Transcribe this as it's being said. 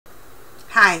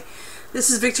Hi, this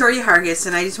is Victoria Hargis,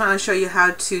 and I just want to show you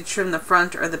how to trim the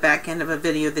front or the back end of a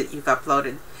video that you've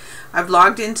uploaded. I've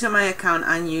logged into my account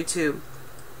on YouTube.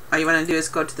 All you want to do is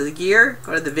go to the gear,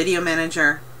 go to the video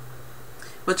manager,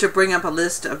 which will bring up a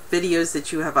list of videos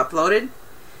that you have uploaded.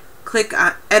 Click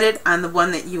on edit on the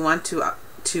one that you want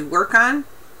to work on.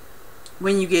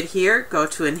 When you get here, go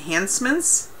to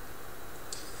enhancements.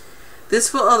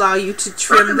 This will allow you to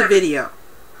trim the video.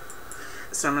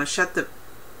 So I'm going to shut the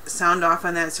sound off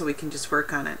on that so we can just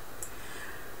work on it.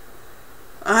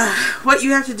 What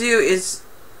you have to do is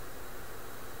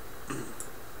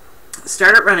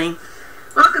start it running.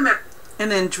 Welcome,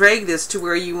 and then drag this to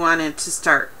where you want it to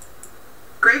start.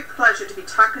 Great pleasure to be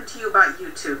talking to you about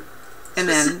YouTube. And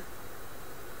then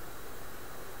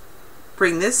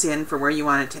bring this in for where you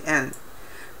want it to end.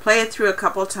 Play it through a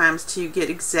couple times till you get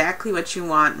exactly what you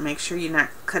want. Make sure you're not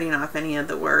cutting off any of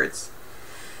the words.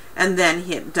 And then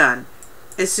hit done.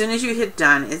 As soon as you hit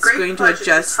done, it's going to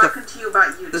adjust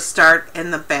the start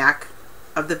and the back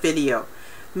of the video.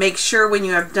 Make sure when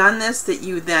you have done this that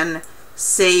you then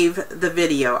save the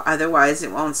video. Otherwise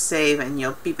it won't save and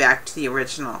you'll be back to the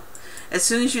original. As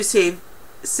soon as you save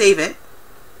it,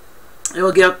 it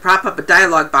will prop up a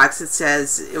dialog box that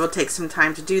says it will take some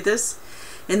time to do this.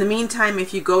 In the meantime,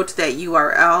 if you go to that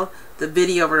URL, the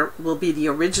video will be the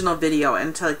original video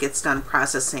until it gets done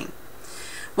processing.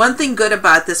 One thing good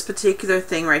about this particular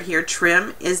thing right here,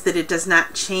 trim, is that it does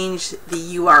not change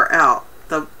the URL,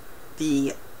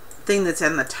 the thing that's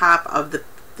on the top of the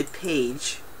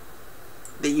page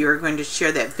that you're going to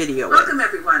share that video with. Welcome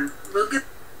everyone.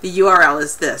 The URL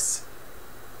is this.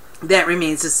 That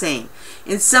remains the same.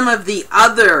 In some of the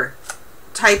other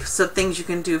types of things you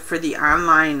can do for the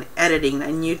online editing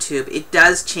on YouTube, it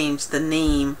does change the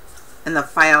name and the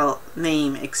file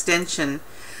name extension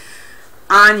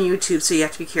on YouTube, so you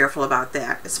have to be careful about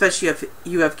that, especially if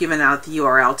you have given out the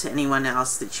URL to anyone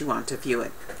else that you want to view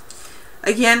it.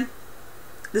 Again,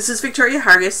 this is Victoria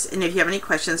Hargis, and if you have any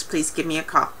questions, please give me a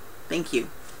call. Thank you.